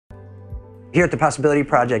Here at the Possibility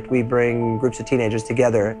Project, we bring groups of teenagers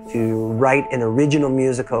together to write an original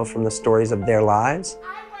musical from the stories of their lives.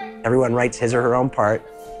 Everyone writes his or her own part,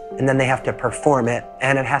 and then they have to perform it,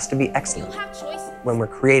 and it has to be excellent. When we're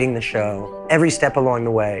creating the show, every step along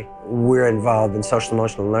the way, we're involved in social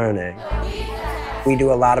emotional learning. We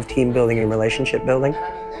do a lot of team building and relationship building.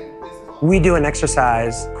 We do an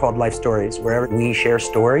exercise called Life Stories, where we share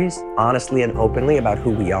stories honestly and openly about who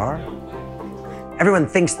we are. Everyone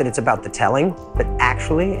thinks that it's about the telling, but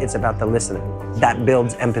actually it's about the listening. That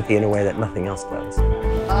builds empathy in a way that nothing else does.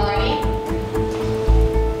 Ready?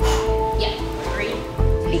 Yeah,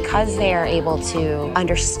 3. Because they are able to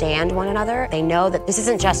understand one another, they know that this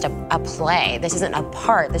isn't just a play, this isn't a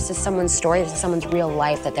part, this is someone's story, this is someone's real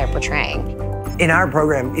life that they're portraying. In our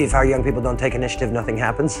program, if our young people don't take initiative, nothing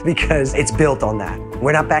happens because it's built on that.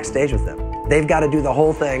 We're not backstage with them. They've got to do the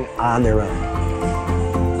whole thing on their own.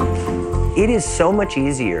 It is so much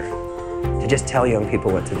easier to just tell young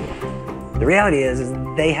people what to do. The reality is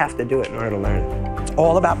they have to do it in order to learn it. It's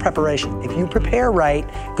all about preparation. If you prepare right,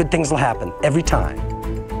 good things will happen every time.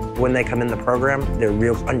 When they come in the program, they're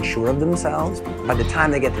real unsure of themselves. By the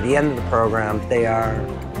time they get to the end of the program, they are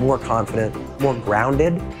more confident, more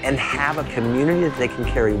grounded, and have a community that they can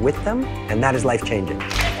carry with them, and that is life-changing.